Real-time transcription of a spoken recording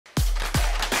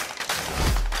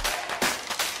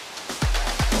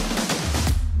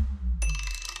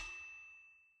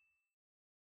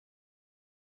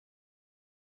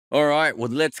All right, well,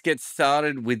 let's get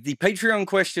started with the Patreon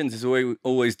questions, as we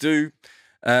always do.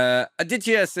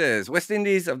 Aditya says, West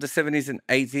Indies of the 70s and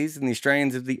 80s and the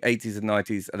Australians of the 80s and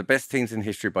 90s are the best teams in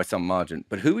history by some margin.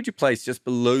 But who would you place just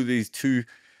below these two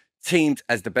teams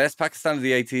as the best? Pakistan of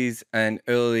the 80s and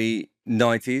early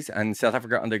 90s, and South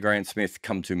Africa under Graham Smith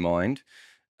come to mind.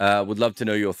 Would love to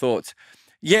know your thoughts.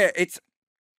 Yeah,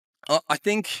 I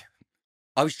think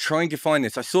I was trying to find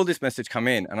this. I saw this message come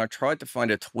in, and I tried to find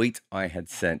a tweet I had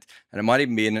sent, and it might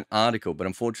even be in an article. But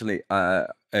unfortunately,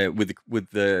 with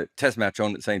the test match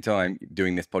on at the same time,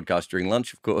 doing this podcast during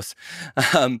lunch, of course,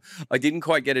 I didn't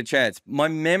quite get a chance. My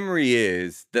memory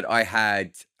is that I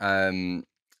had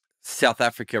South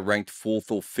Africa ranked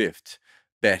 4th or 5th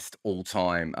best all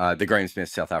time, the Graham Smith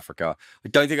South Africa. I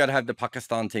don't think I'd have the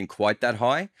Pakistan team quite that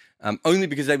high, only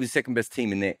because they were the second best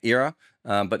team in their era,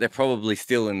 but they're probably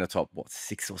still in the top, what,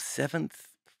 6th or 7th,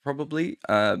 probably,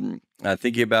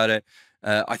 thinking about it.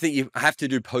 I think you have to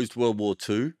do post-World War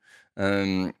II,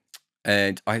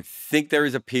 and I think there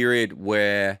is a period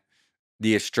where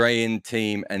the Australian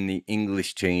team and the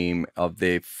English team of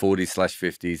their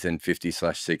 40s/50s and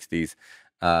 50s/60s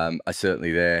are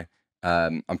certainly there.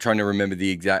 I'm trying to remember the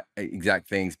exact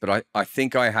things, but I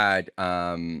think I had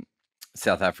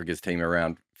South Africa's team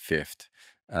around 5th.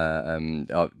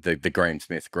 The Graham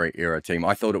Smith great era team.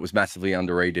 I thought it was massively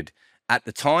underrated at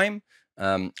the time.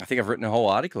 I think I've written a whole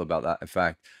article about that. In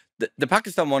fact, the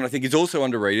Pakistan one I think is also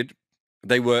underrated.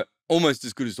 They were almost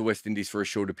as good as the West Indies for a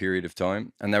shorter period of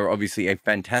time, and they were obviously a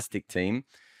fantastic team,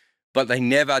 but they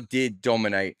never did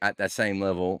dominate at that same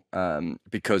level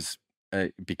because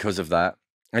of that.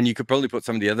 And you could probably put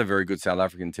some of the other very good South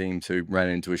African teams who ran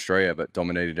into Australia but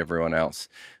dominated everyone else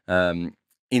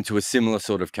into a similar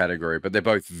sort of category. But they're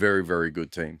both very, very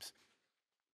good teams.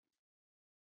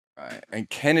 Right. And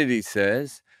Kennedy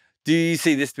says, do you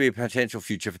see this to be a potential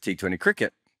future for T20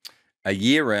 cricket? A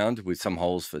year round with some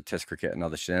holes for Test cricket and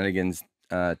other shenanigans.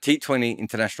 T20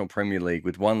 International Premier League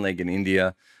with one leg in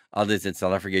India, others in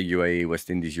South Africa, UAE, West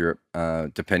Indies, Europe,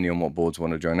 depending on what boards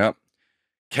want to join up.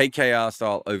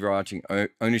 KKR-style overarching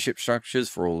ownership structures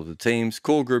for all of the teams.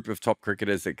 Core group of top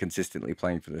cricketers that are consistently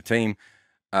playing for the team.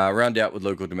 Round out with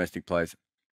local domestic players.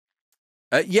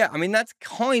 Yeah, I mean, that's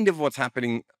kind of what's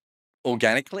happening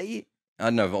organically. I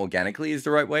don't know if organically is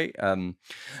the right way.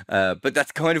 But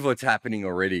that's kind of what's happening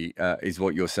already, is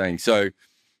what you're saying. So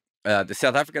the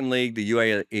South African League, the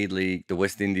UAE League, the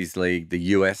West Indies League, the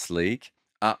US League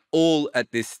are all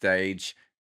at this stage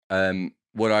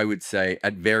what I would say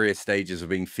at various stages of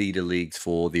being feeder leagues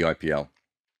for the IPL.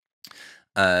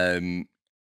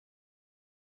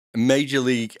 Major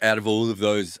League out of all of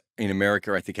those in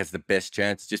America, I think has the best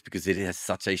chance just because it has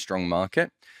such a strong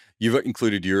market. You've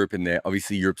included Europe in there.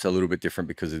 Obviously, Europe's a little bit different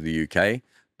because of the UK.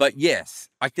 But yes,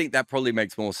 I think that probably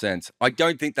makes more sense. I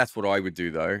don't think that's what I would do,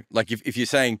 though. Like, if you're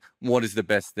saying what is the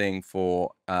best thing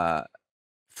for a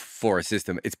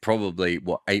system, it's probably,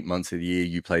 8 months of the year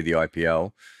you play the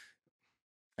IPL.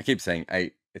 I keep saying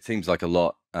 8. It seems like a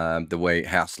lot, the way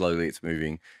how slowly it's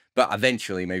moving. But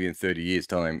eventually, maybe in 30 years'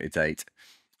 time, it's 8.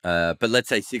 But let's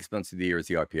say 6 months of the year is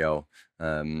the IPL,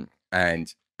 and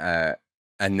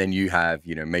then you have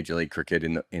Major League Cricket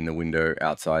in the window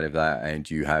outside of that, and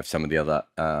you have some of the other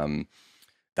the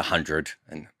 100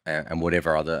 and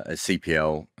whatever other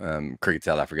CPL, Cricket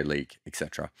South Africa League,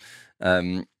 etc.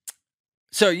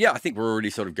 So yeah, I think we're already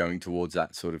sort of going towards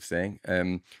that sort of thing.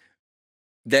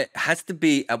 There has to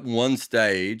be at one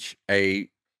stage a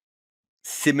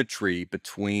symmetry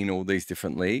between all these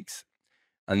different leagues.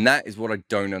 And that is what I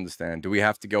don't understand. Do we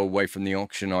have to go away from the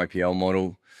auction IPL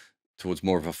model towards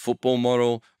more of a football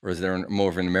model? Or is there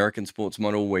more of an American sports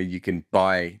model where you can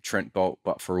buy Trent Bolt,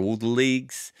 but for all the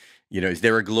leagues? Is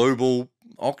there a global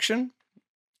auction?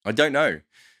 I don't know.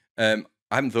 I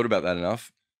haven't thought about that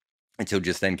enough until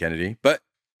just then, Kennedy. But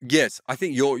yes, I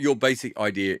think your basic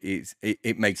idea is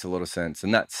it makes a lot of sense.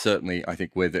 And that's certainly, I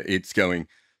think, where it's going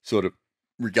sort of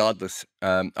regardless.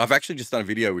 I've actually just done a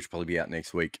video, which will probably be out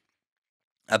next week,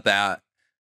 about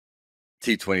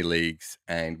T20 leagues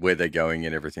and where they're going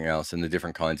and everything else and the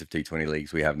different kinds of T20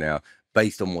 leagues we have now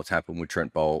based on what's happened with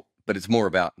Trent Bolt. But it's more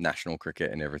about national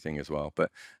cricket and everything as well.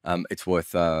 But it's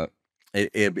worth,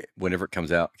 whenever it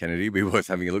comes out, Kennedy, it'll be worth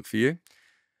having a look for you.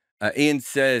 Ian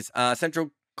says,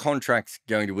 central contracts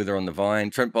going to wither on the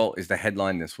vine. Trent Bolt is the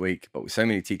headline this week, but with so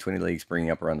many T20 leagues springing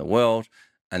up around the world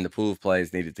and the pool of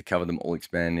players needed to cover them all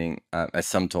expanding as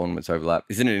some tournaments overlap,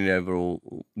 isn't it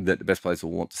inevitable that the best players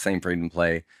will want the same freedom to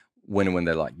play when and when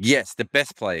they like? Yes, the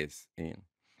best players, Ian.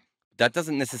 That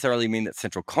doesn't necessarily mean that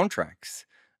central contracts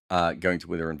are going to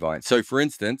wither and vine. So, for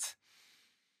instance,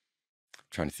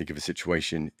 trying to think of a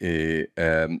situation.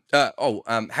 Harry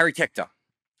Tector.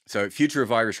 So future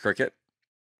of Irish cricket.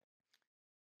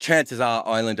 Chances are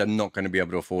Ireland are not going to be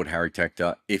able to afford Harry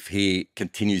Tector if he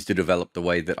continues to develop the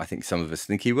way that I think some of us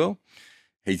think he will.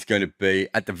 He's going to be,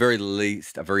 at the very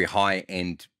least, a very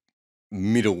high-end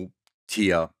middle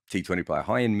tier T20 player.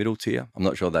 High-end middle tier? I'm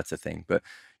not sure that's a thing. But,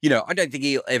 I don't think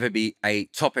he'll ever be a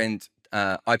top-end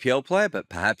IPL player, but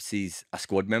perhaps he's a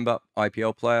squad member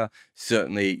IPL player.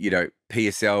 Certainly,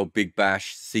 PSL, Big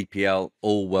Bash, CPL,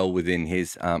 all well within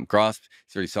his grasp.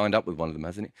 He's already signed up with one of them,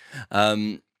 hasn't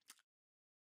he?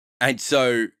 And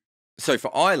so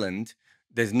for Ireland,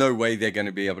 there's no way they're going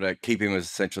to be able to keep him as a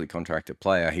centrally contracted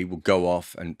player. He will go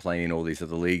off and play in all these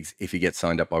other leagues if he gets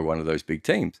signed up by one of those big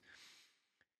teams.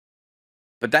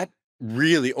 But that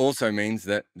really also means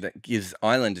that gives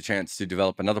Ireland a chance to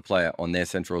develop another player on their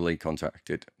central league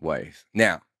contracted ways.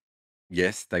 Now,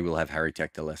 yes, they will have Harry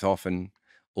Tector less often,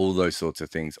 all those sorts of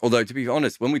things. Although, to be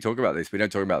honest, when we talk about this, we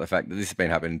don't talk about the fact that this has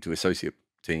been happening to associate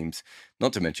teams,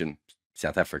 not to mention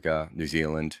South Africa, New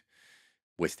Zealand,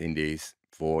 West Indies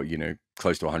for,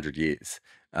 close to 100 years.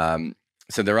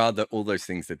 So there are all those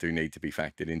things that do need to be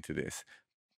factored into this.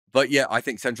 But yeah, I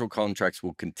think central contracts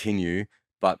will continue,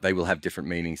 but they will have different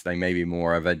meanings. They may be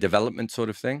more of a development sort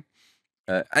of thing.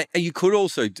 And you could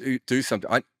also do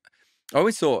something. I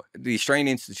always thought the Australian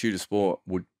Institute of Sport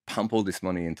would pump all this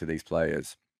money into these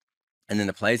players, and then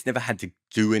the players never had to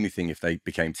do anything if they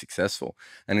became successful.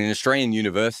 And in Australian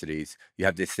universities, you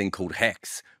have this thing called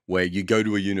HEX, where you go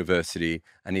to a university,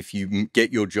 and if you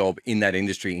get your job in that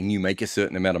industry and you make a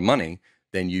certain amount of money,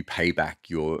 then you pay back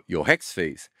your HEX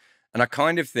fees. And I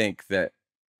kind of think that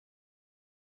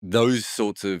those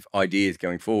sorts of ideas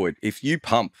going forward, if you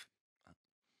pump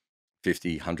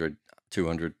 $50, $100,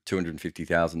 $200,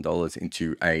 $250,000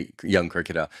 into a young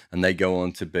cricketer, and they go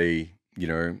on to be,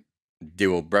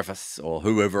 Dewell Brevis or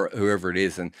whoever it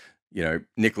is, and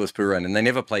Nicholas Pooran, and they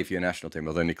never play for your national team,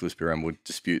 although Nicholas Pooran would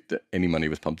dispute that any money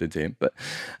was pumped into him. But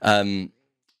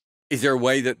is there a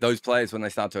way that those players, when they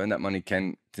start to earn that money,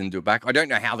 can do it back? I don't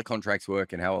know how the contracts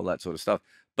work and how all that sort of stuff,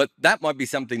 but that might be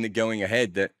something that going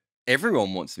ahead that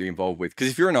everyone wants to be involved with. Because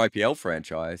if you're an IPL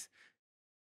franchise,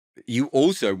 you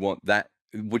also want that,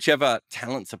 whichever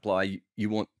talent supply you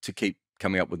want to keep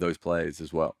coming up with those players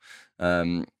as well.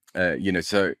 So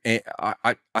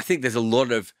I think there's a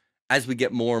lot of, as we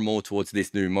get more and more towards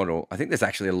this new model, I think there's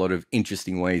actually a lot of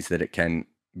interesting ways that it can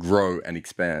grow and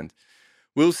expand.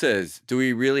 Will says, do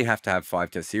we really have to have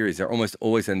 5 test series? They almost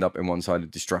always end up in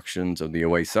one-sided destructions of the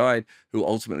away side, who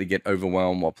ultimately get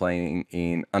overwhelmed while playing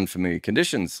in unfamiliar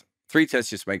conditions. 3 tests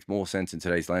just makes more sense in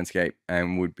today's landscape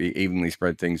and would be evenly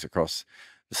spread things across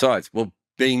the sides. Well,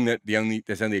 being that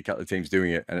there's only a couple of teams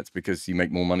doing it, and it's because you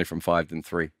make more money from 5 than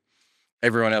 3.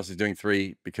 Everyone else is doing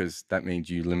 3 because that means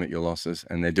you limit your losses,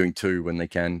 and they're doing 2 when they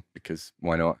can because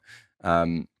why not?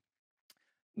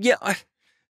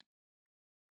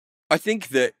 I think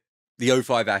that the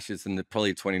 05 Ashes and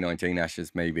probably 2019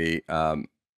 Ashes maybe, and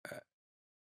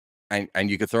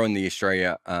you could throw in the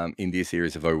Australia India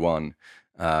series of 01,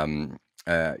 in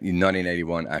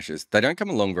 1981 Ashes. They don't come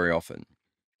along very often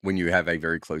when you have a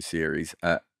very close series.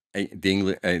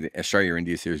 The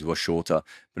Australia-India series was shorter,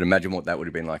 but imagine what that would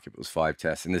have been like if it was 5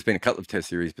 tests. And there's been a couple of test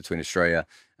series between Australia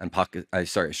and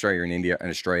Australia and India, and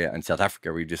Australia and South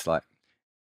Africa. Where you just like,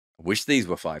 I wish these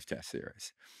were 5 test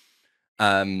series.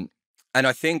 And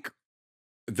I think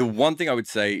the one thing I would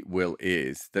say, Will,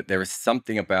 is that there is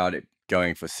something about it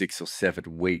going for 6 or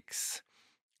 7 weeks,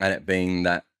 and it being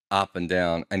that up and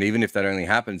down. And even if that only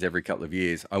happens every couple of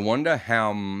years, I wonder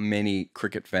how many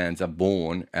cricket fans are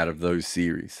born out of those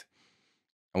series.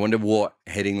 I wonder what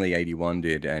Headingley 81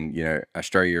 did, and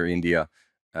Australia India,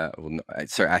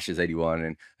 Ashes 81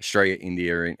 and Australia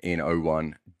India in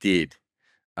 01 did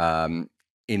in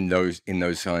those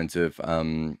kinds of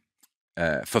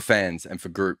for fans and for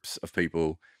groups of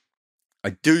people. I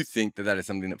do think that is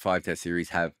something that 5 test series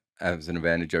have as an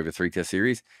advantage over 3 test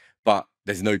series. But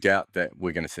there's no doubt that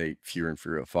we're going to see fewer and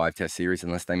fewer 5 test series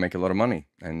unless they make a lot of money.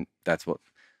 And that's what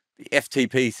the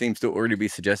FTP seems to already be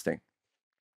suggesting.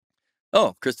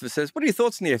 Oh, Christopher says, what are your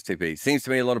thoughts on the FTP? Seems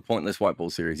to me a lot of pointless white ball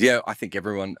series. Yeah, I think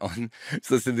everyone on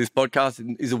listening to this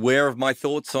podcast is aware of my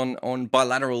thoughts on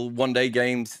bilateral one-day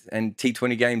games and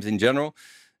T20 games in general.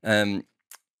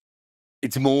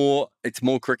 It's more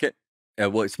cricket.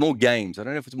 Well, it's more games. I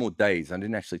don't know if it's more days. I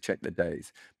didn't actually check the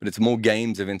days, but it's more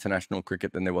games of international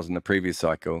cricket than there was in the previous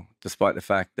cycle, despite the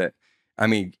fact that,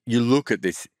 you look at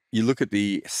this, you look at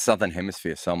the Southern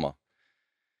Hemisphere summer.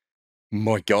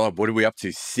 My God, what are we up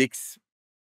to? 6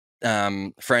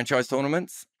 franchise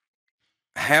tournaments?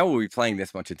 how are we playing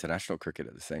this much international cricket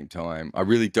at the same time? I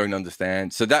really don't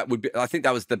understand. So that would be, I think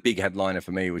that was the big headliner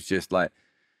for me, was just like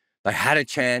they had a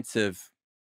chance of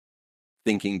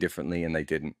thinking differently and they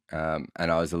didn't. And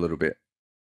I was a little bit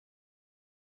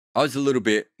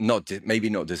not maybe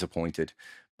not disappointed,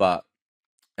 but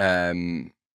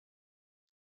because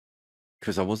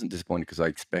I wasn't disappointed because I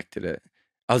expected it.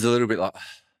 I was a little bit like,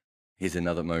 here's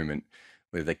another moment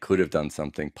where they could have done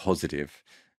something positive,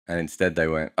 and instead they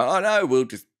went, "Oh no, we'll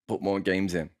just put more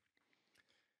games in."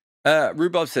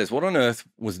 Rhubarb says, "What on earth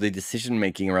was the decision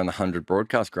making around the 100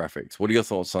 broadcast graphics? What are your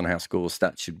thoughts on how score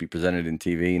stats should be presented in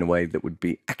TV in a way that would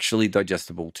be actually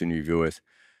digestible to new viewers?"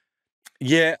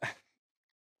 Yeah,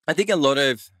 I think a lot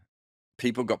of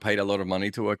people got paid a lot of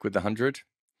money to work with the 100.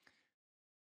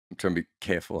 I'm trying to be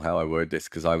careful how I word this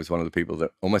because I was one of the people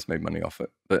that almost made money off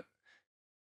it. But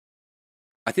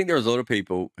I think there was a lot of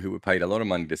people who were paid a lot of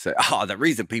money to say, "Oh, the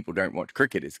reason people don't watch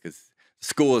cricket is because the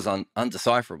score is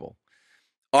undecipherable."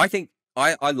 I think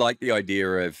I like the idea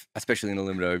of, especially in a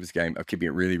limited overs game, of keeping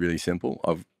it really, really simple.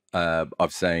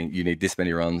 Of saying you need this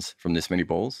many runs from this many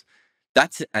balls.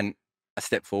 That's a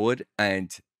step forward.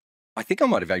 And I think I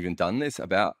might have even done this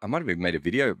about. I might have even made a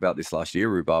video about this last year,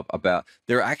 Rhubarb. About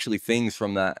there are actually things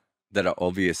from that are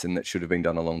obvious and that should have been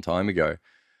done a long time ago.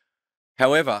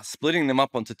 However, splitting them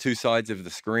up onto two sides of the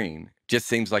screen just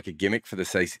seems like a gimmick for the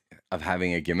sake of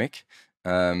having a gimmick.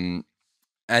 And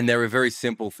there are very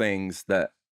simple things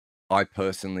that I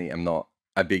personally am not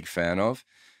a big fan of.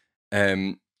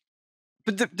 Um,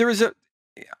 but there is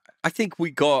I think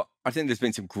I think there's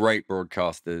been some great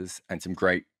broadcasters and some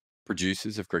great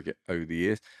producers of cricket over the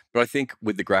years. But I think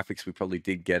with the graphics, we probably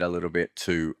did get a little bit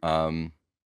too,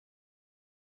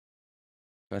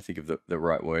 I think of the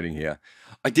right wording here.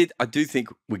 I do think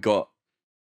we got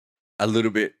a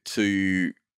little bit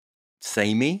too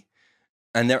samey.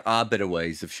 And there are better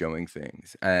ways of showing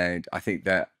things. And I think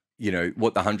that,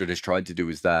 what the 100 has tried to do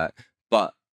is that.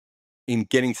 But in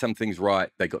getting some things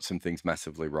right, they got some things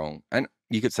massively wrong. And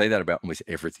you could say that about almost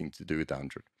everything to do with the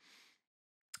 100.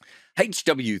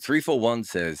 HW341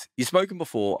 says, "You've spoken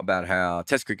before about how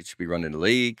Test cricket should be run in a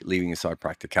league, leaving aside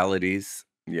practicalities."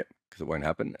 Yeah, because it won't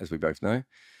happen, as we both know.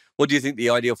 What do you think the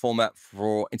ideal format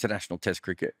for international Test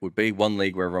cricket would be? One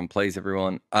league where everyone plays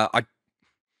everyone. I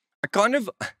kind of,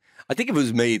 I think if it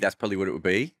was me, that's probably what it would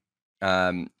be.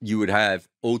 You would have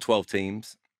all 12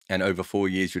 teams, and over 4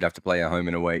 years, you'd have to play a home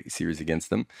and away series against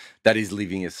them. That is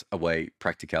leaving us away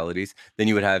practicalities. Then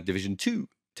you would have Division 2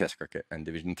 Test cricket and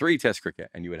Division 3 Test cricket,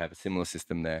 and you would have a similar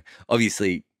system there.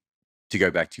 Obviously, to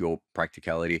go back to your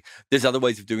practicality, there's other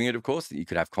ways of doing it, of course, that you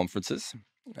could have conferences.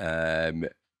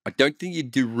 I don't think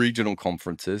you'd do regional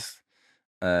conferences,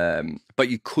 but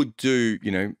you could do,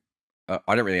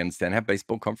 I don't really understand how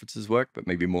baseball conferences work, but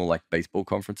maybe more like baseball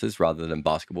conferences rather than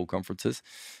basketball conferences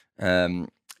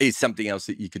is something else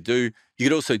that you could do. You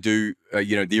could also do,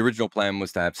 the original plan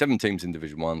was to have 7 teams in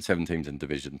Division 1, 7 teams in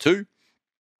Division 2,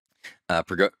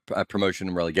 promotion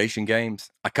and relegation games.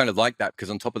 I kind of like that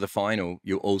because on top of the final,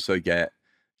 you also get,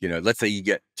 let's say you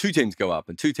get 2 teams go up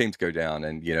and 2 teams go down,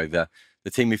 and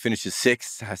the team who finishes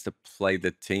 6th has to play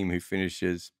the team who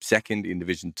finishes 2nd in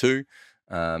Division 2.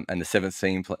 And the 7th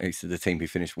team plays the team who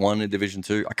finished 1 in Division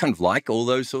 2. I kind of like all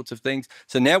those sorts of things.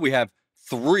 So now we have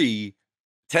 3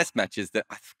 test matches that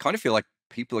I kind of feel like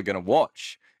people are going to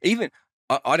watch. Even,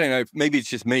 I don't know, maybe it's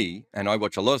just me and I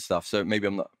watch a lot of stuff, so maybe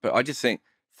I'm not, but I just think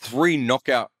 3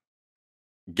 knockout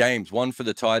games, 1 for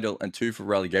the title and 2 for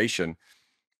relegation,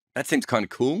 that seems kind of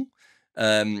cool.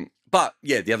 But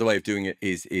yeah, the other way of doing it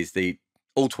is the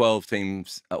all 12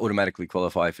 teams automatically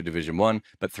qualify for Division 1,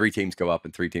 but 3 teams go up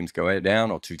and 3 teams go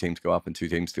down, or 2 teams go up and 2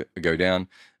 teams go down.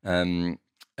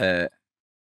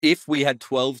 If we had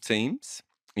 12 teams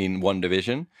in one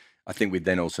division, I think we'd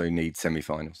then also need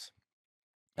semi-finals.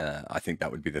 I think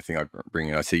that would be the thing I'd bring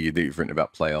in. I see you've written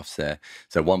about playoffs there.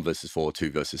 So 1 versus 4,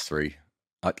 2 versus 3.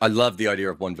 I love the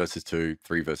idea of 1 versus 2,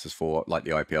 3 versus 4, like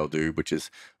the IPL do, which is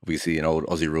obviously an old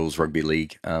Aussie rules rugby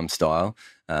league style.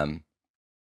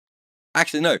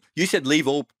 Actually, no, you said leave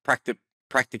all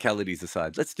practicalities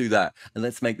aside. Let's do that, and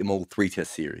let's make them all 3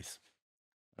 test series.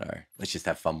 All right, let's just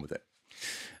have fun with it.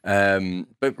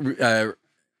 But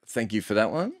thank you for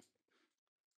that one.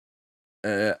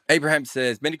 Abraham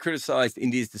says, "Many criticised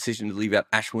India's decision to leave out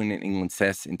Ashwin in England's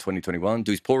tests in 2021.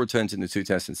 Do his poor returns in the 2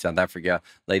 tests in South Africa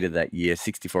later that year,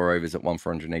 64 overs at 1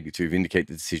 for 182, vindicate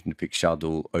the decision to pick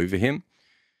Shardul over him?"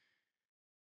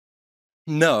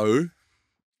 No.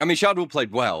 I mean, Shardul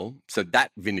played well, so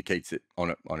that vindicates it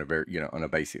on a very, on a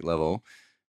basic level.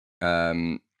 I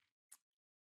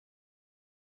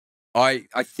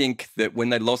think that when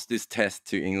they lost this test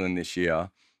to England this year,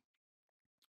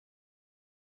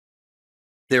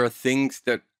 there are things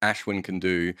that Ashwin can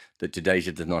do that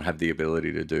Jadeja does not have the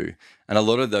ability to do. And a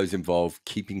lot of those involve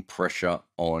keeping pressure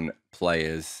on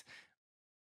players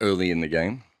early in the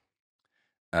game.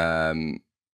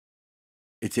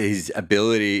 It's his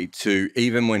ability to,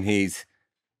 even when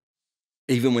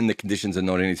the conditions are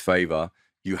not in his favor,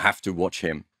 you have to watch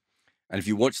him. And if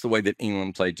you watch the way that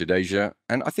England played Jadeja,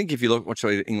 and I think if you watch the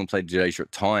way that England played Jadeja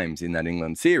at times in that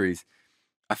England series,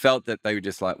 I felt that they were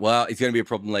just like, well, it's going to be a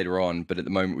problem later on, but at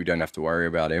the moment we don't have to worry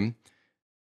about him.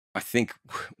 I think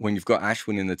when you've got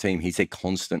Ashwin in the team, he's a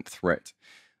constant threat.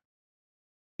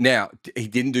 Now, he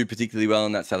didn't do particularly well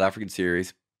in that South African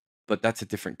series, but that's a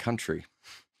different country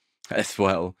as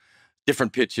well.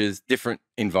 Different pitches, different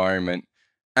environment.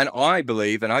 And I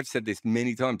believe, and I've said this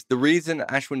many times, the reason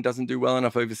Ashwin doesn't do well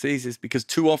enough overseas is because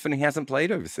too often he hasn't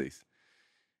played overseas.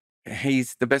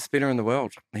 He's the best spinner in the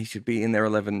world. He should be in their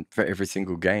 11 for every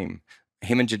single game.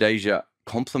 Him and Jadeja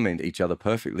complement each other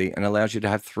perfectly and allows you to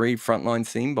have 3 frontline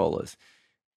seam bowlers.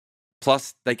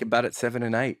 Plus, they can bat at 7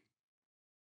 and 8,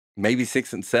 maybe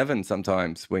 6 and 7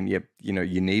 sometimes when you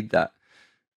need that.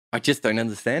 I just don't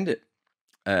understand it.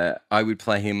 I would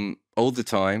play him all the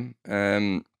time.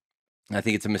 I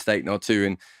think it's a mistake not to.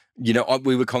 And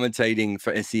we were commentating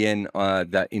for SEN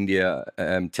that India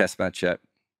test match at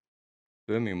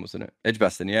Birmingham, wasn't it?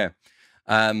 Edgbaston, yeah.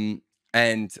 And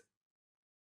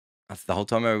that's the whole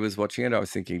time I was watching it, I was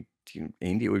thinking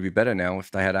India would be better now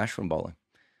if they had Ashwin bowling.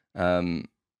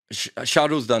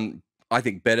 Shardul's done, I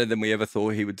think, better than we ever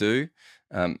thought he would do.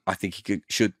 I think he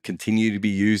should continue to be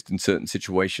used in certain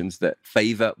situations that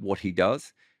favour what he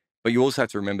does. But you also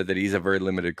have to remember that he's a very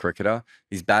limited cricketer.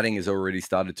 His batting has already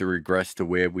started to regress to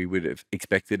where we would have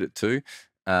expected it to.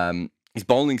 His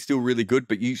bowling's still really good,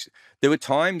 but there were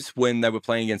times when they were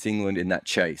playing against England in that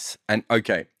chase. And,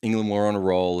 okay, England were on a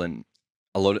roll and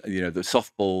a lot of, the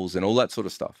soft balls and all that sort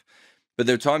of stuff. But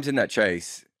there were times in that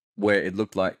chase where it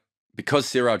looked like, because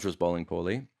Siraj was bowling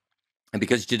poorly and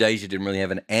because Jadeja didn't really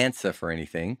have an answer for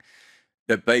anything,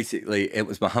 that basically it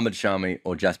was Mohammad Shami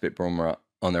or Jasprit Bumrah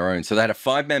on their own. So they had a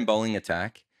 5-man bowling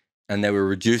attack and they were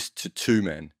reduced to 2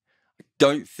 men. I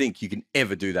don't think you can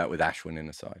ever do that with Ashwin in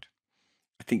the side.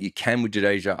 I think you can with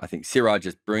Jadeja. I think Siraj,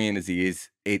 as brilliant as he is,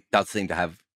 it does seem to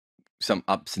have some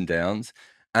ups and downs.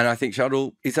 And I think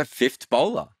Shardul is a 5th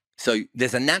bowler. So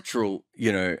there's a natural,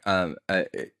 letdown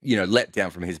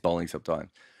from his bowling sometimes.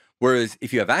 Whereas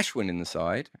if you have Ashwin in the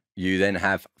side, you then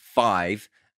have 5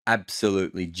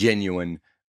 absolutely genuine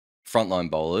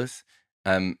frontline bowlers.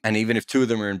 And even if 2 of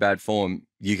them are in bad form,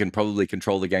 you can probably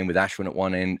control the game with Ashwin at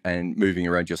one end and moving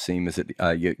around your seamers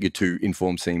at your 2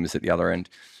 informed seamers at the other end.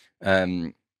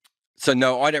 So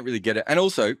no, I don't really get it. And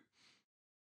also,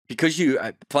 because you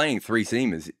are playing 3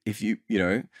 seamers, if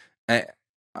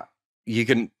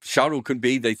Shardul could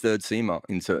be the 3rd seamer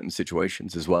in certain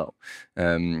situations as well.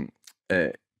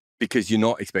 Because you're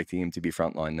not expecting him to be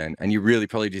frontline then. And you're really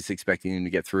probably just expecting him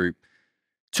to get through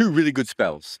 2 really good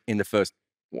spells in the first,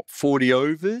 40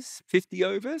 overs, 50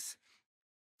 overs?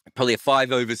 Probably a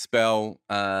 5-over spell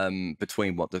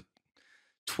between, the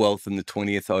 12th and the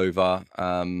 20th over,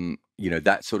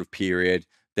 that sort of period.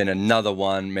 Then another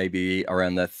one maybe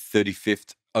around the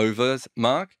 35th overs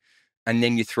mark. And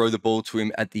then you throw the ball to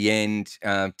him at the end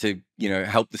to,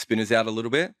 help the spinners out a little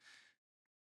bit.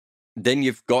 Then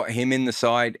you've got him in the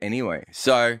side anyway.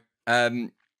 So I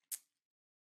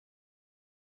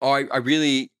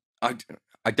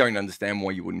don't understand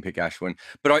why you wouldn't pick Ashwin.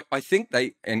 But I think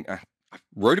I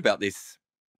wrote about this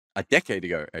a decade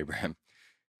ago, Abraham.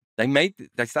 They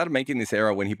started making this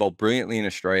error when he bowled brilliantly in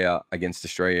Australia against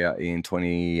Australia in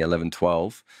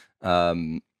 2011-12.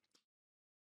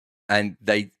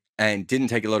 And didn't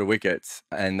take a lot of wickets,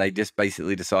 and they just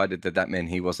basically decided that meant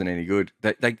he wasn't any good.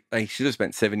 They should have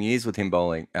spent 7 years with him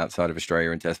bowling outside of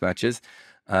Australia in Test matches.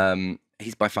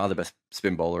 He's by far the best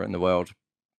spin bowler in the world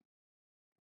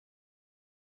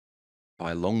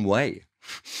by a long way.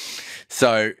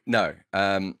 So no,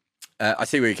 I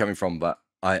see where you're coming from, but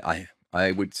I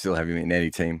would still have him in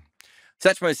any team.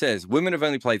 Satchmo says, women have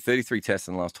only played 33 tests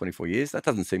in the last 24 years. That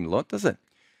doesn't seem a lot, does it?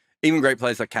 Even great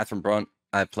players like Catherine Brunt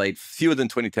played fewer than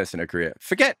 20 tests in her career.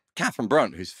 Forget Catherine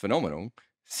Brunt, who's phenomenal.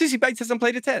 Susie Bates hasn't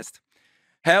played a test.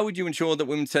 How would you ensure that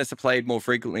women's tests are played more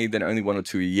frequently than only 1 or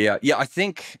 2 a year? Yeah, I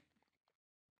think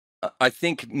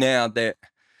now that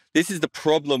this is the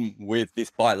problem with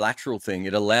this bilateral thing.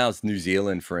 It allows New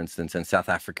Zealand, for instance, and South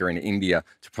Africa and India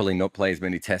to probably not play as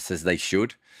many tests as they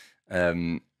should.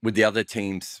 With the other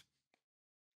teams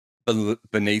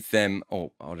beneath them,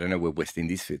 or I don't know where West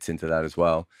Indies fits into that as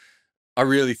well. I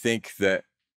really think that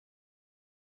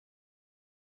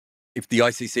if the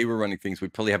ICC were running things,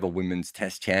 we'd probably have a women's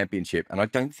test championship, and I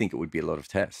don't think it would be a lot of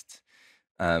tests.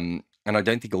 And I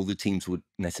don't think all the teams would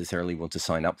necessarily want to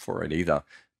sign up for it either.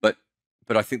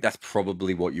 But I think that's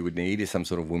probably what you would need, is some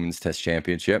sort of women's test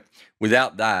championship.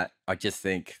 Without that, I just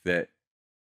think that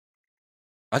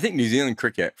I think New Zealand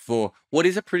cricket, for what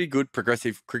is a pretty good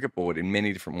progressive cricket board in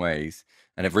many different ways,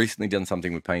 and have recently done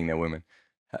something with paying their women,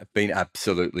 have been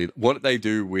absolutely what they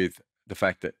do with the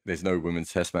fact that there's no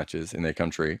women's test matches in their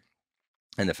country,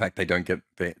 and the fact they don't get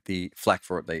the flack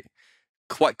for it they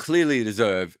quite clearly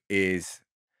deserve, is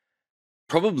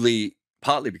probably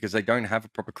partly because they don't have a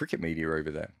proper cricket media over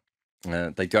there.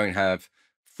 They don't have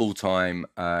full-time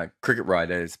cricket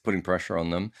writers putting pressure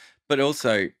on them, but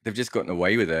also they've just gotten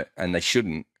away with it, and they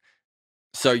shouldn't.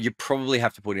 So you probably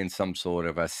have to put in some sort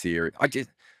of a series.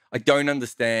 I don't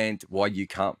understand why you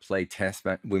can't play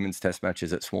women's test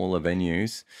matches at smaller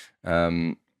venues,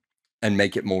 and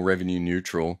make it more revenue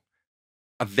neutral.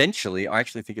 Eventually, I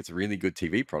actually think it's a really good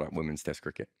TV product, women's test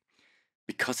cricket,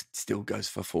 because it still goes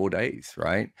for 4 days,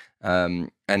 right? And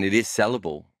it is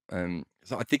sellable.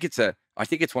 So I think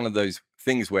it's one of those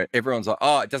things where everyone's like,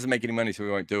 oh, it doesn't make any money, so we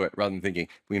won't do it, rather than thinking,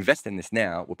 if we invest in this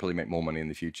now, we'll probably make more money in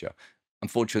the future.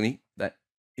 Unfortunately, that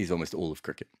is almost all of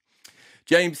cricket.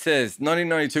 James says,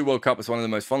 1992 World Cup was one of the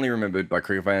most fondly remembered by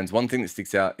cricket fans. One thing that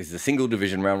sticks out is the single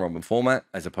division round robin format,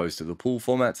 as opposed to the pool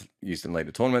formats used in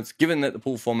later tournaments. Given that the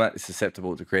pool format is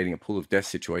susceptible to creating a pool of death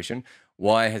situation,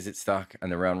 why has it stuck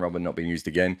and the round robin not been used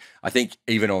again? I think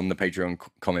even on the Patreon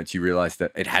comments, you realized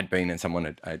that it had been, and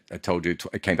someone had told you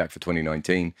it came back for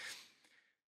 2019.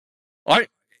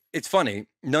 It's funny,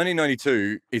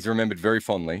 1992 is remembered very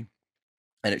fondly,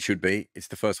 and it should be. It's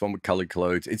the first one with colored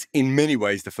clothes. It's in many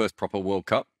ways the first proper World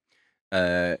Cup.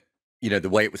 The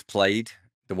way it was played,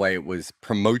 the way it was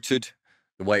promoted,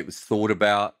 the way it was thought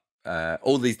about,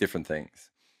 all these different things.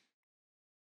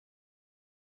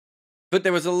 But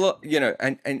there was a lot,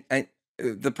 and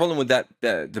the problem with that,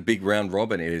 the big round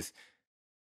robin, is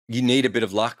you need a bit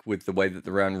of luck with the way that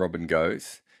the round robin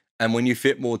goes. And when you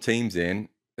fit more teams in,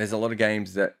 there's a lot of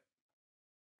games that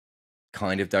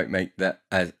kind of don't make that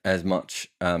as much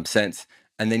sense.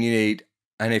 And then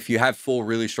and if you have 4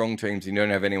 really strong teams and you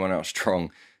don't have anyone else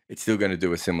strong, it's still going to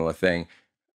do a similar thing.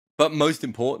 But most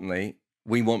importantly,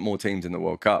 we want more teams in the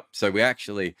World Cup. So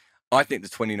I think the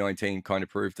 2019 kind of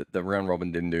proved that the round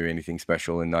robin didn't do anything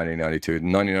special in 1992.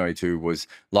 1992 was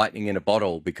lightning in a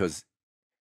bottle, because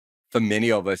for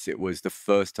many of us, it was the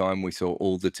first time we saw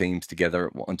all the teams together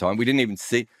at one time. We didn't even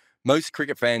see, most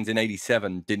cricket fans in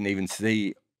 87 didn't even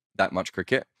see that much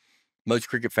cricket. Most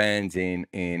cricket fans in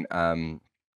the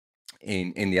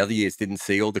other years didn't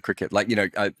see all the cricket. Like,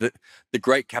 the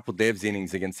great Kapil Dev's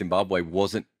innings against Zimbabwe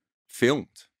wasn't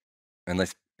filmed,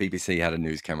 unless BBC had a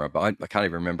news camera, but I can't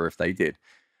even remember if they did,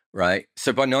 right?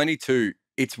 So by 92,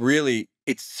 it's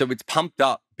pumped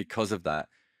up because of that.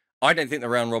 I don't think the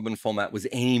round robin format was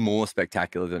any more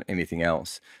spectacular than anything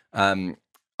else.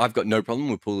 I've got no problem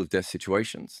with pool of death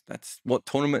situations. That's what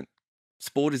tournament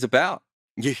sport is about.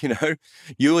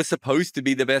 You are supposed to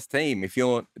be the best team if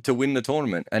you're to win the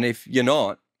tournament, and if you're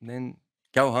not, then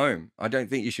go home. I don't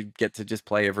think you should get to just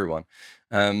play everyone.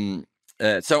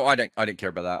 So I don't care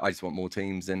about that. I just want more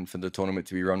teams and for the tournament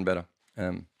to be run better.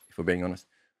 If we're being honest.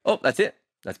 Oh, that's it.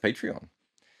 That's Patreon.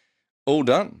 All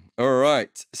done. All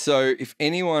right. So if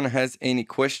anyone has any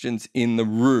questions in the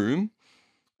room,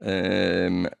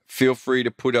 feel free to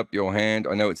put up your hand.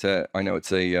 I know it's a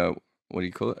what do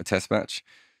you call it? A test match.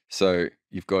 So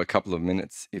you've got a couple of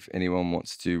minutes if anyone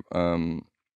wants to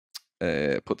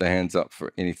put their hands up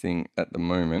for anything at the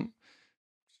moment.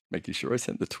 Making sure I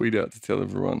sent the tweet out to tell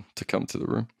everyone to come to the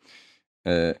room.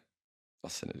 I'll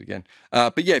send it again.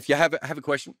 But yeah, if you have a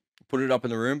question, put it up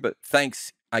in the room. But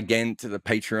thanks again to the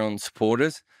Patreon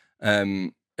supporters.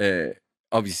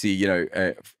 Obviously,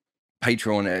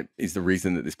 Patreon is the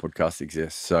reason that this podcast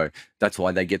exists. So that's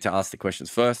why they get to ask the questions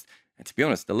first. And to be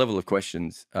honest, the level of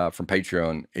questions from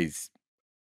Patreon is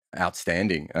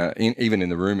outstanding. Even in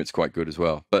the room, it's quite good as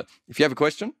well. But if you have a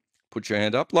question, put your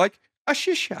hand up like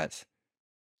Ashish has.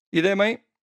 You there, mate?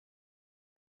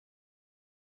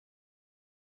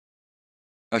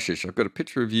 Ashish, I've got a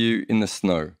picture of you in the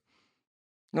snow.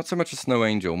 Not so much a snow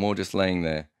angel, more just laying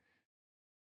there.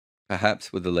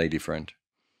 Perhaps with a lady friend.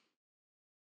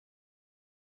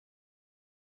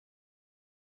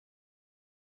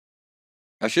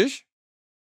 Ashish?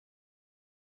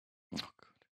 Oh,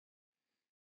 God.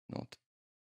 Not.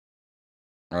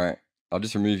 All right. I'll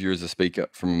just remove you as a speaker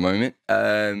from a moment.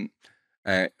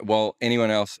 While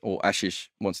anyone else or Ashish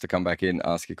wants to come back in,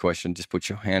 ask a question, just put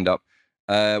your hand up.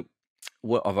 I'm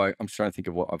trying to think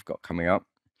of what I've got coming up.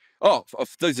 Oh, for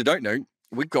those who don't know,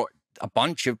 we've got a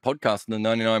bunch of podcasts on the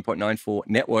 99.94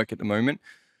 network at the moment.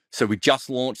 So we just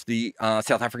launched the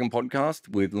South African podcast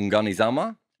with Lungani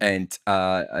Zama and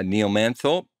Neil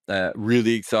Manthorpe.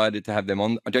 Really excited to have them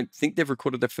on. I don't think they've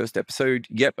recorded their first episode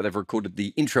yet, but they've recorded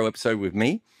the intro episode with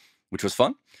me, which was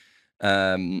fun.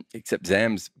 Except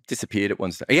Zam's disappeared at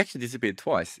one stage. He actually disappeared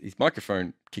twice. His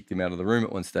microphone kicked him out of the room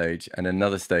at one stage, and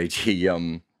another stage he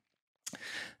had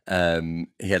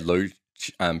load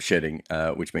shedding,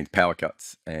 which means power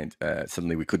cuts, and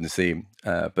suddenly we couldn't see him.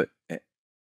 But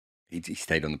he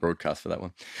stayed on the broadcast for that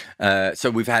one.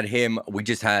 So we've had him. We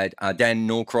just had Dan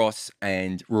Norcross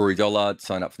and Rory Dollard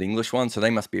sign up for the English one. So they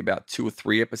must be about 2 or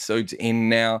 3 episodes in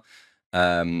now.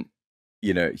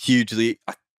 Hugely.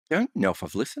 I don't know if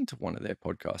I've listened to one of their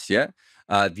podcasts yet.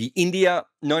 The India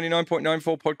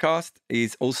 99.94 podcast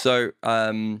is also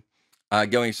going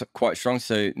quite strong.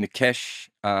 So Nikesh,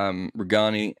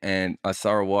 Rugani, and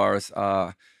Asara Waris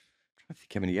are, I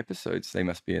think how many episodes they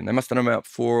must be in. They must have done about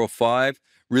 4 or 5.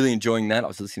 Really enjoying that. I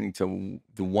was listening to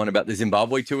the one about the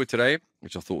Zimbabwe tour today,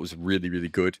 which I thought was really, really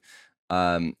good.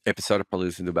 Episode. I probably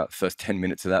listened to about the first 10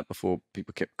 minutes of that before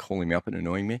people kept calling me up and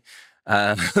annoying me.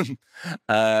 What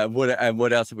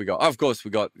else have we got? Of course,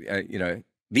 we got the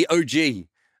OG,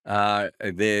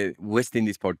 the West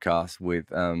Indies podcast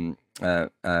with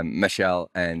Michelle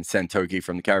and Santoki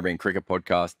from the Caribbean Cricket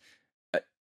Podcast.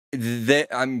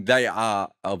 They are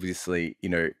obviously,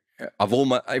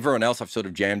 everyone else I've sort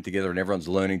of jammed together, and everyone's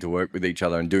learning to work with each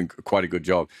other and doing quite a good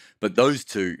job. But those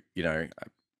two,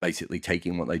 basically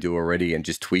taking what they do already and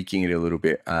just tweaking it a little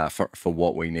bit for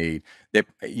what we need.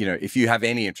 If you have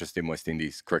any interest in West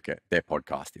Indies cricket, their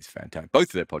podcast is fantastic. Both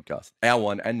of their podcasts, our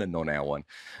one and the non-our one.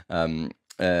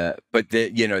 But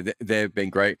they've been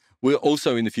great. We'll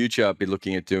also in the future be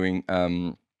looking at doing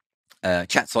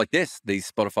chats like this,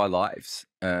 these Spotify Lives.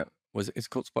 It's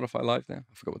called Spotify Live now?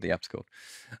 I forgot what the app's called.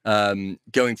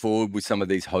 Going forward with some of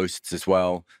these hosts as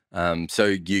well. So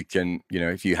you can,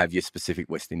 if you have your specific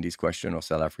West Indies question or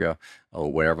South Africa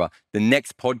or wherever, the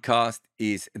next podcast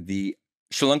is the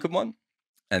Sri Lankan one.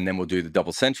 And then we'll do the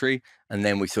double century. And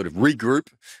then we sort of regroup,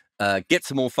 get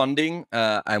some more funding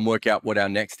and work out what our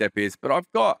next step is. But I've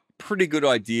got a pretty good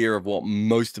idea of what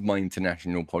most of my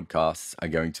international podcasts are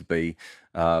going to be,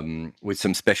 with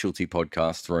some specialty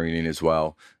podcasts thrown in as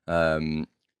well. And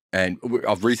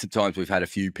of recent times, we've had a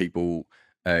few people,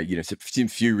 a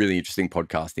few really interesting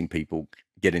podcasting people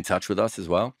get in touch with us as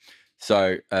well.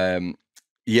 So,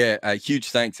 a huge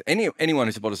thanks. Anyone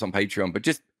who supported us on Patreon, but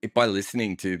just by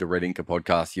listening to the Red Inca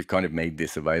podcast, you've kind of made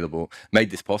this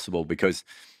possible because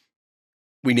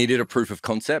we needed a proof of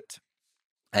concept.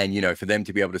 And, for them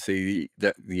to be able to see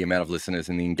the amount of listeners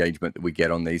and the engagement that we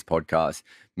get on these podcasts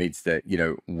means that,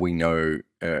 we know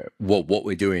what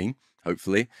we're doing,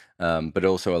 hopefully, but it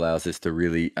also allows us to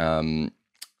really,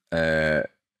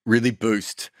 really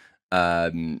boost,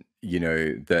 the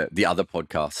other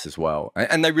podcasts as well.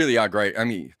 And they really are great. I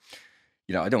mean,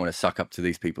 I don't want to suck up to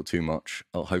these people too much.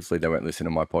 Well, hopefully they won't listen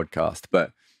to my podcast.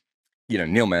 But,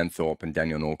 Neil Manthorpe and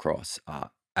Daniel Norcross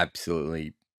are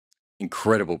absolutely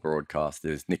incredible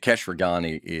broadcasters. Nikesh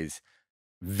Ragani is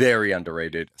very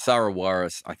underrated. Sarah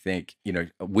Waris, I think,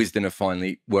 Wisdom have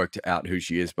finally worked out who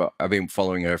she is, but I've been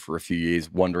following her for a few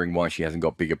years, wondering why she hasn't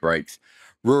got bigger breaks.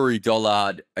 Rory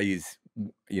Dollard is,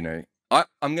 I'm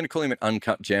going to call him an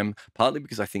uncut gem, partly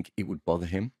because I think it would bother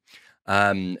him.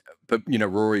 But,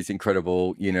 Rory's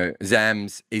incredible.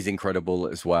 Zams is incredible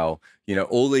as well.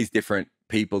 All these different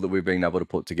people that we've been able to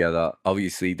put together.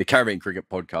 Obviously, the Caribbean Cricket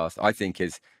Podcast, I think,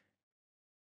 has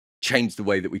changed the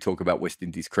way that we talk about West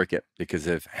Indies cricket because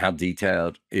of how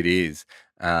detailed it is,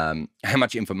 how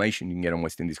much information you can get on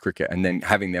West Indies cricket, and then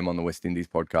having them on the West Indies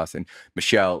podcast. And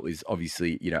Michelle is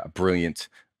obviously, a brilliant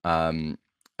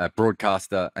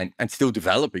broadcaster and still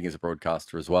developing as a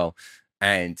broadcaster as well.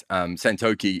 And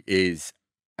Santoki is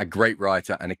a great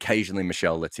writer, and occasionally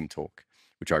Michelle lets him talk,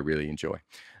 which I really enjoy.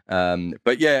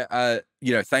 But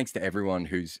thanks to everyone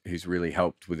who's really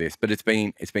helped with this. But it's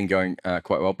been going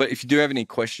quite well. But if you do have any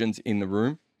questions in the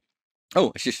room,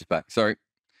 Ashish is back. Sorry,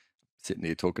 sitting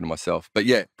here talking to myself. But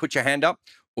yeah, put your hand up,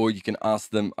 or you can ask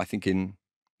them. I think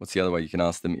what's the other way? You can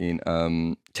ask them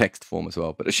in text form as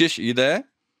well. But Ashish, are you there?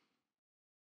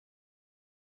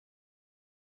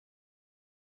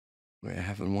 We're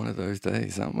having one of those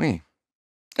days, aren't we?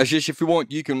 Ashish, if you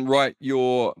want, you can write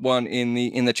your one in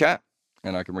the chat,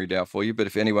 and I can read it out for you. But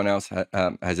if anyone else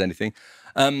has anything.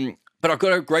 But I've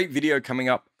got a great video coming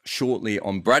up shortly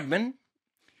on Bradman,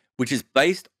 which is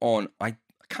based on, I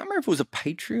can't remember if it was a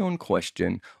Patreon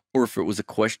question or if it was a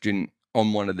question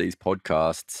on one of these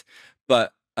podcasts.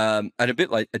 But and a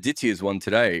bit like Aditya's one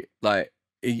today, like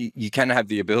you can have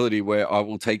the ability where I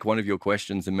will take one of your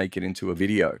questions and make it into a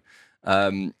video.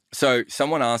 So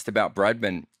someone asked about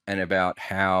Bradman and about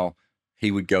how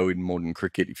he would go in modern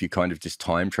cricket if you kind of just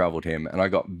time traveled him. And I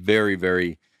got very,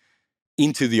 very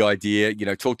into the idea,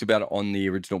 talked about it on the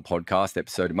original podcast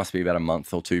episode. It must be about a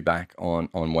month or two back on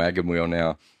Wagon Wheel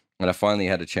now. And I finally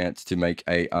had a chance to make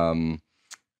a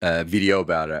video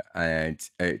about it, and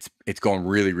it's gone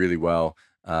really, really well.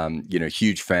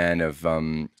 Huge fan of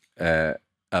that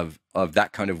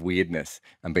kind of weirdness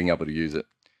and being able to use it.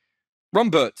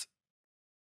 Rombert,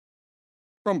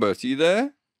 are you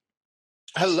there?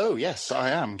 Hello, yes, I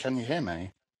am. Can you hear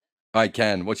me? I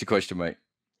can. What's your question, mate?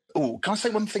 Oh, can I say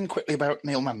one thing quickly about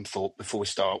Neil Manthorpe before we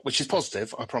start, which is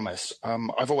positive, I promise.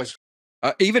 I've always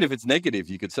even if it's negative,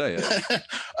 you could say it.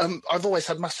 I've always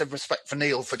had massive respect for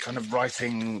Neil for kind of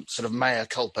writing sort of mea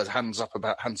culpa, hands up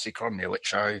about Hansi Cronje,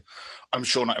 which I'm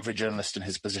sure not every journalist in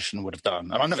his position would have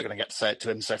done. And I'm never going to get to say it to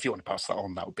him, so if you want to pass that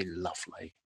on, that would be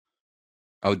lovely.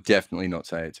 I would definitely not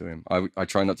say it to him. I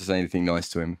try not to say anything nice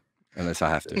to him unless I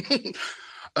have to.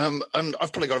 And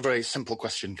I've probably got a very simple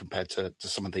question compared to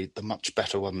some of the much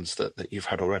better ones that you've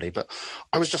had already. But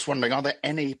I was just wondering, are there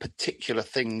any particular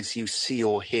things you see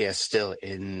or hear still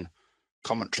in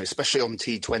commentary, especially on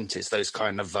T20s, those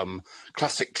kind of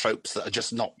classic tropes that are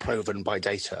just not proven by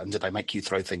data? And do they make you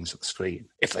throw things at the screen,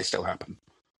 if they still happen?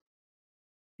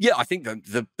 Yeah, I think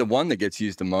the one that gets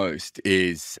used the most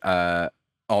is,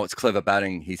 it's clever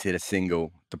batting. He's hit a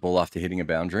single, the ball after hitting a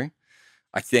boundary.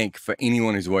 I think for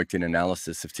anyone who's worked in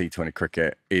analysis of T20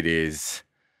 cricket, it's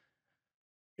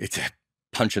a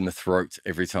punch in the throat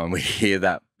every time we hear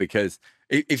that, because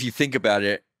if you think about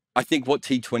it, I think what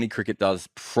T20 cricket does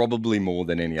probably more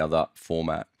than any other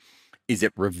format is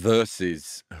it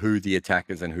reverses who the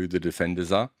attackers and who the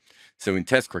defenders are. So in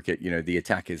Test cricket, the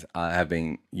attackers are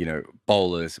having,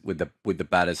 bowlers with the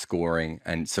batters scoring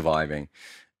and surviving.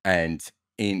 And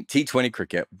in T20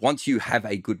 cricket, once you have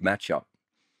a good matchup,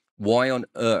 why on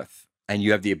earth, and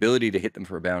you have the ability to hit them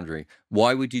for a boundary,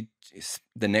 why would you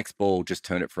the next ball just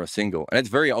turn it for a single? And it's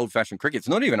very old-fashioned cricket. It's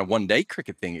not even a one-day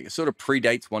cricket thing. It sort of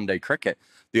predates one-day cricket.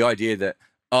 The idea that,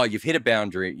 you've hit a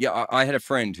boundary. Yeah, I had a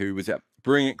friend who was a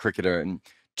brilliant cricketer and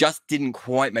just didn't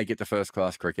quite make it to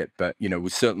first-class cricket, but,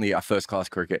 was certainly a first-class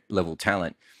cricket level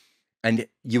talent. And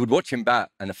you would watch him bat,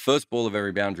 and the first ball of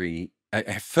every boundary,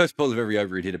 first ball of every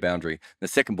over, he'd hit a boundary. The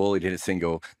second ball, he'd hit a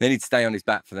single. Then he'd stay on his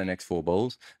bat for the next 4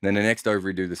 balls. And then the next over,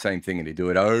 he'd do the same thing, and he'd do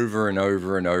it over and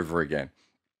over and over again.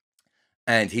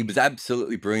 And he was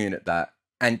absolutely brilliant at that.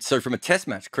 And so from a test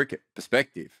match cricket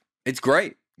perspective, it's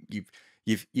great.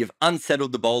 You've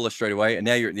unsettled the bowler straight away, and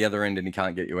now you're at the other end and he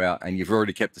can't get you out, and you've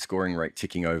already kept the scoring rate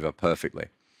ticking over perfectly.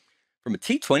 From a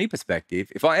T20 perspective,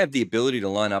 if I have the ability to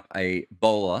line up a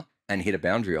bowler and hit a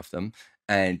boundary off them,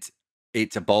 and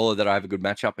it's a bowler that I have a good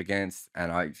matchup against,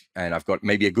 and I've got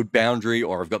maybe a good boundary,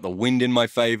 or I've got the wind in my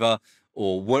favor,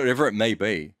 or whatever it may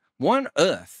be, why on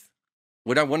earth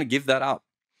would I want to give that up?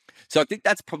 So I think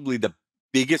that's probably the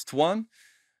biggest one.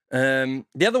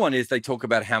 The other one is they talk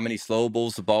about how many slow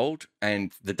balls are bowled,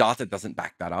 and the data doesn't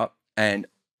back that up. And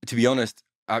to be honest,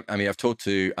 I mean, I've talked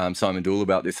to Simon Dool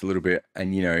about this a little bit,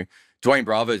 and Dwayne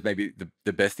Bravo is maybe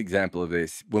the best example of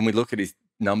this. When we look at his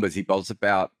numbers, he bowls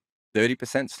about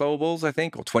 30% slow balls, I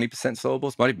think, or 20% slow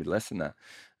balls, might even be less than that.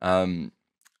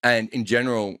 And in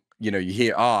general, you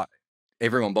hear,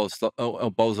 everyone bowls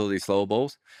all these slow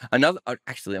balls.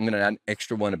 Actually, I'm going to add an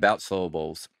extra one about slow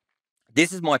balls.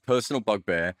 This is my personal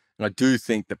bugbear, and I do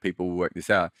think that people will work this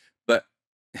out. But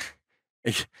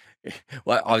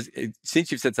well,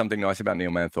 since you've said something nice about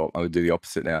Neil Manthorpe, I would do the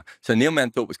opposite now. So Neil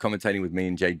Manthorpe was commentating with me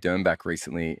and Jade Dernbach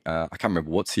recently. I can't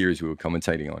remember what series we were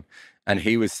commentating on. And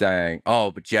he was saying,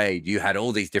 but Jade, you had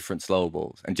all these different slow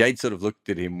balls. And Jade sort of looked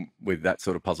at him with that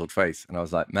sort of puzzled face. And I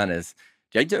was like, Manners,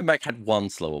 Jade Dernbach had one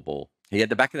slower ball. He had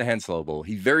the back of the hand slow ball.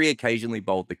 He very occasionally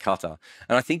bowled the cutter.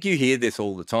 And I think you hear this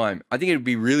all the time. I think it would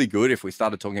be really good if we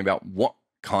started talking about what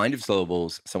kind of slower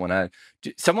balls someone had.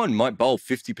 Someone might bowl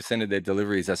 50% of their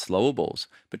deliveries as slower balls,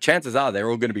 but chances are they're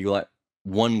all going to be like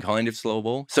one kind of slow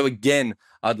ball. So again,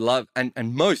 I'd love, and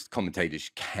most commentators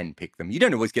can pick them. You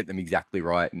don't always get them exactly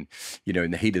right. And,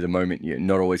 in the heat of the moment, you're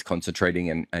not always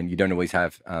concentrating, and you don't always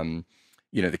have,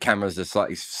 the cameras are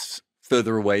slightly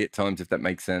further away at times, if that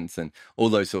makes sense, and all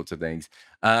those sorts of things.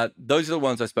 Those are the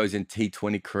ones, I suppose, in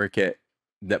T20 cricket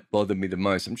that bother me the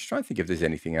most. I'm just trying to think if there's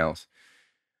anything else.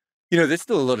 There's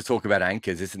still a lot of talk about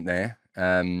anchors, isn't there?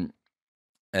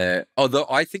 Although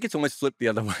I think it's almost flipped the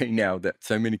other way now that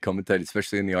so many commentators,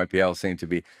 especially in the IPL, seem to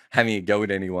be having a go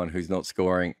at anyone who's not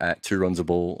scoring at 2 runs a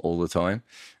ball all the time.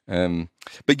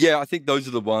 But yeah, I think those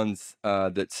are the ones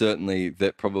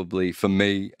that probably for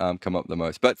me come up the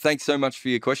most. But thanks so much for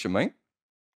your question, mate.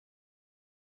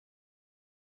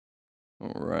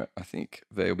 All right, I think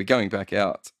they'll be going back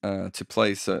out to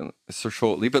play so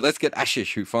shortly. But let's get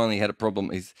Ashish, who finally had a problem.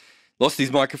 He's lost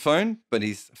his microphone, but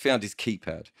he's found his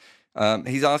keypad.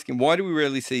 He's asking, why do we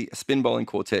rarely see a spin bowling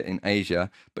quartet in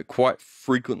Asia, but quite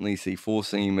frequently see four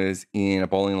seamers in a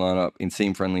bowling lineup in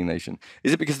seam-friendly nation?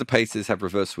 Is it because the pacers have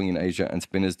reverse swing in Asia and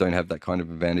spinners don't have that kind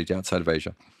of advantage outside of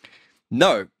Asia?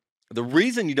 No. The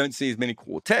reason you don't see as many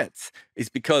quartets is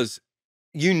because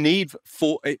you need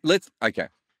four. Okay.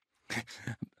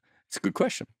 It's a good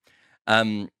question.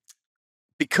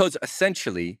 Because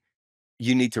essentially,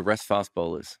 you need to rest fast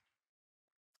bowlers.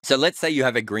 So let's say you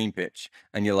have a green pitch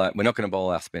and you're like, we're not going to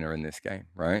bowl our spinner in this game,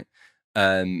 right?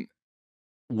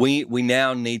 We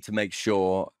now need to make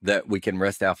sure that we can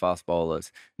rest our fast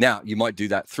bowlers. Now, you might do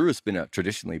that through a spinner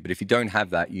traditionally, but if you don't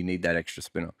have that, you need that extra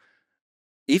spinner.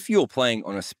 If you're playing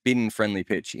on a spin-friendly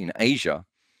pitch in Asia,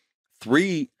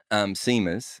 three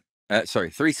spinners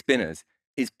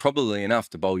is probably enough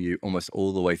to bowl you almost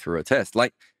all the way through a test.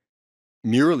 Like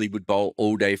Murali would bowl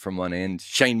all day from one end.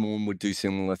 Shane Warne would do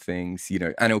similar things.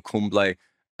 Anil Kumble,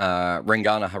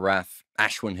 Rengana Harath,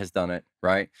 Ashwin has done it,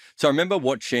 right? So I remember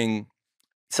watching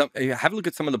have a look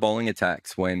at some of the bowling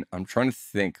attacks when I'm trying to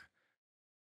think.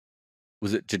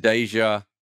 Was it Jadeja,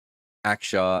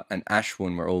 Akshar, and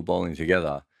Ashwin were all bowling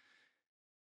together?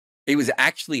 It was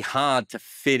actually hard to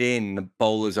fit in the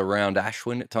bowlers around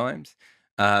Ashwin at times.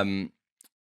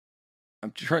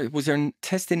 I'm trying. Was there a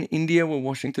test in India where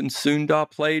Washington Sundar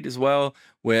played as well,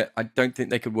 where I don't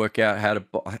think they could work out how to.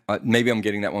 Maybe I'm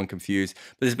getting that one confused.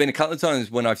 But there's been a couple of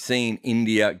times when I've seen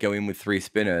India go in with three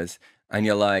spinners, and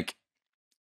you're like,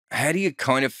 how do you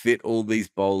kind of fit all these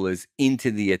bowlers into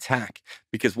the attack?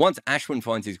 Because once Ashwin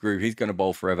finds his groove, he's going to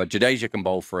bowl forever. Jadeja can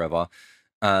bowl forever.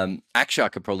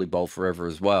 Akshar could probably bowl forever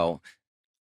as well.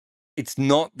 It's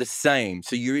not the same.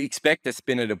 So you expect a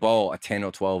spinner to bowl a 10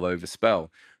 or 12 over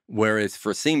spell. Whereas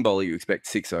for a seam bowler, you expect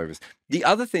 6 overs. The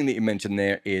other thing that you mentioned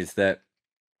there is that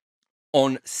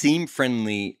on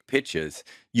seam-friendly pitches,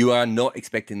 you are not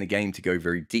expecting the game to go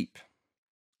very deep,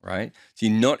 right? So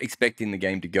you're not expecting the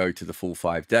game to go to the full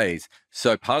 5 days.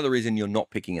 So part of the reason you're not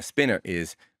picking a spinner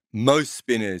is most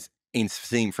spinners in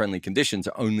seam-friendly conditions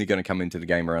are only going to come into the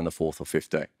game around the 4th or 5th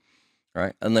day,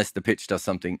 right? Unless the pitch does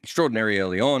something extraordinary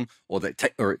early on, or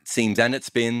it seams and it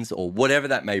spins, or whatever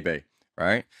that may be,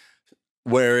 right?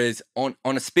 Whereas on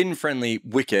a spin-friendly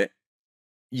wicket,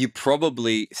 you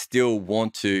probably still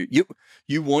want to you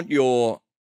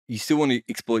still want to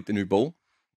exploit the new ball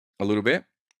a little bit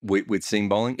with seam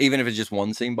bowling, even if it's just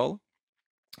one seam bowler.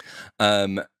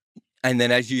 And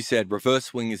then, as you said, reverse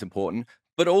swing is important,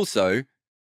 but also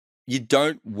you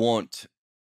want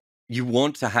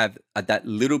to have that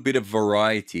little bit of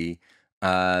variety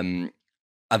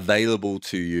available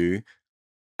to you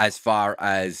as far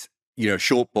as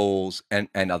short balls and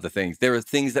other things. There are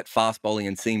things that fast bowling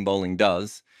and seam bowling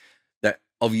does that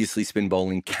obviously spin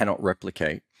bowling cannot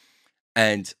replicate.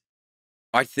 And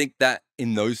I think that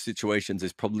in those situations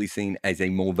is probably seen as a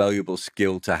more valuable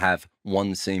skill to have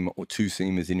one seamer or two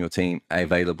seamers in your team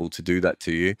available to do that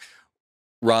to you,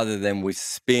 rather than with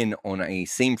spin on a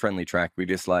seam-friendly track. We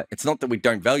just it's not that we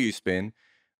don't value spin,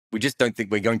 we just don't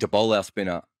think we're going to bowl our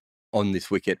spinner on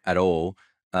this wicket at all.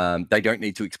 They don't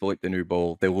need to exploit the new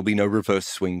ball. There will be no reverse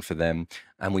swing for them,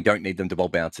 and we don't need them to bowl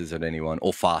bounces at anyone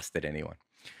or fast at anyone.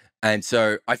 And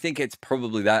so I think it's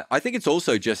probably that. I think it's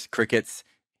also just cricket's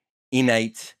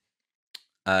innate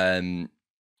pattern,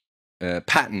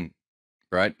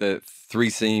 right? The three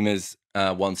seamers,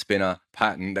 one spinner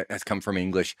pattern that has come from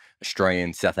English,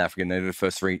 Australian, South African. They're the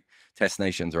first 3 test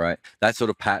nations, right? That sort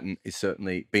of pattern is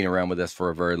certainly been around with us for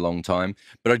a very long time.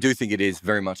 But I do think it is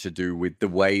very much to do with the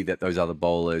way that those other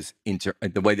bowlers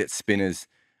the way that spinners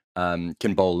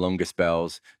can bowl longer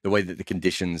spells, the way that the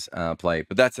conditions play.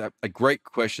 But that's a great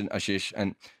question, Ashish,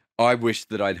 and I wish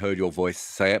that I'd heard your voice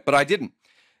say it, but I didn't.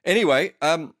 Anyway,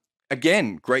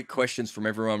 again, great questions from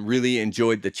everyone. Really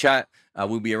enjoyed the chat.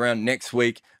 We'll be around next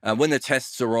week. When the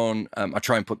tests are on, I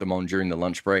try and put them on during the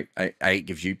lunch break. It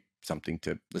gives you something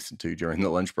to listen to during the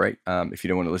lunch break if you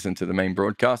don't want to listen to the main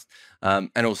broadcast.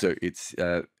 And also, it's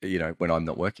when I'm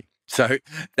not working. So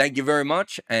thank you very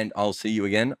much, and I'll see you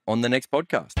again on the next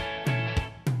podcast.